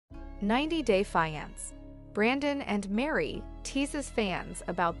90-Day Fiance. Brandan and Mary teases fans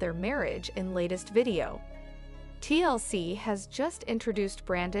about their marriage in latest video. TLC has just introduced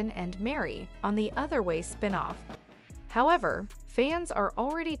Brandan and Mary on the Other Way spinoff. However, fans are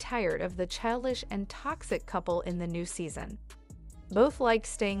already tired of the childish and toxic couple in the new season. Both like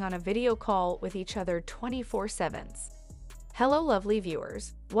staying on a video call with each other 24/7. Hello lovely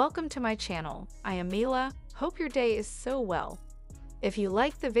viewers, welcome to my channel. I am Mila, hope your day is so well. If you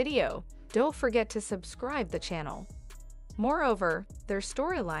liked the video, don't forget to subscribe the channel. Moreover, their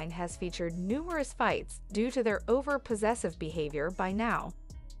storyline has featured numerous fights due to their over-possessive behavior by now.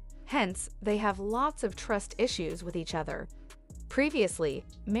 Hence, they have lots of trust issues with each other. Previously,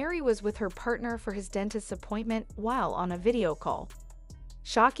 Mary was with her partner for his dentist's appointment while on a video call.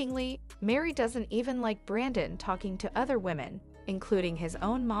 Shockingly, Mary doesn't even like Brandan talking to other women, including his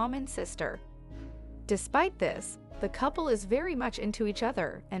own mom and sister. Despite this, the couple is very much into each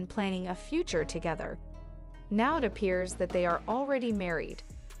other and planning a future together. Now it appears that they are already married.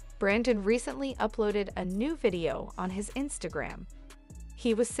 Brandan recently uploaded a new video on his Instagram.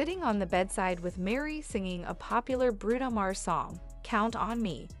 He was sitting on the bedside with Mary singing a popular Bruno Mars song, Count on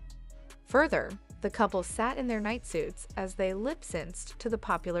Me. Further, the couple sat in their night suits as they lip-synced to the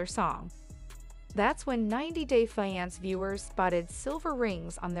popular song. That's when 90-Day Fiance viewers spotted silver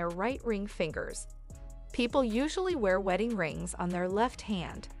rings on their right ring fingers. People usually wear wedding rings on their left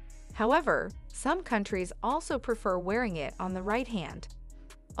hand. However, some countries also prefer wearing it on the right hand.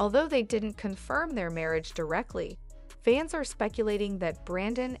 Although they didn't confirm their marriage directly, fans are speculating that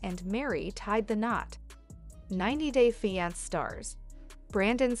Brandan and Mary tied the knot. 90-Day Fiance stars.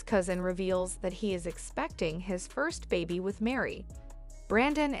 Brandan's cousin reveals that he is expecting his first baby with Mary.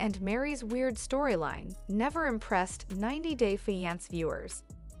 Brandan and Mary's weird storyline never impressed 90-Day Fiance viewers.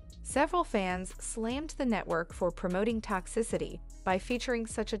 Several fans slammed the network for promoting toxicity by featuring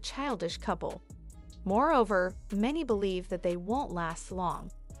such a childish couple. Moreover, many believe that they won't last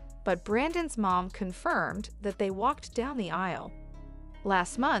long. But Brandan's mom confirmed that they walked down the aisle.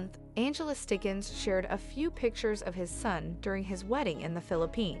 Last month, Angela Stickens shared a few pictures of his son during his wedding in the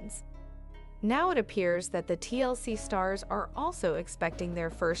Philippines. Now it appears that the TLC stars are also expecting their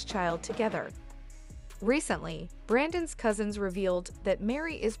first child together. Recently, Brandan's cousins revealed that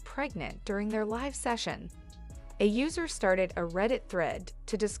Mary is pregnant during their live session. A user started a Reddit thread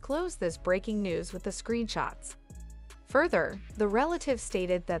to disclose this breaking news with the screenshots. Further, the relative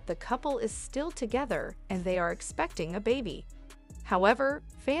stated that the couple is still together and they are expecting a baby. However,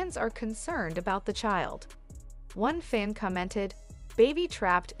 fans are concerned about the child. One fan commented, "Baby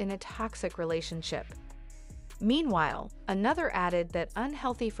trapped in a toxic relationship." Meanwhile, another added that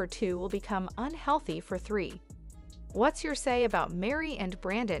unhealthy for two will become unhealthy for three. What's your say about Mary and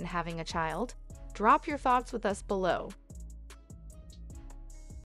Brandan having a child? Drop your thoughts with us below.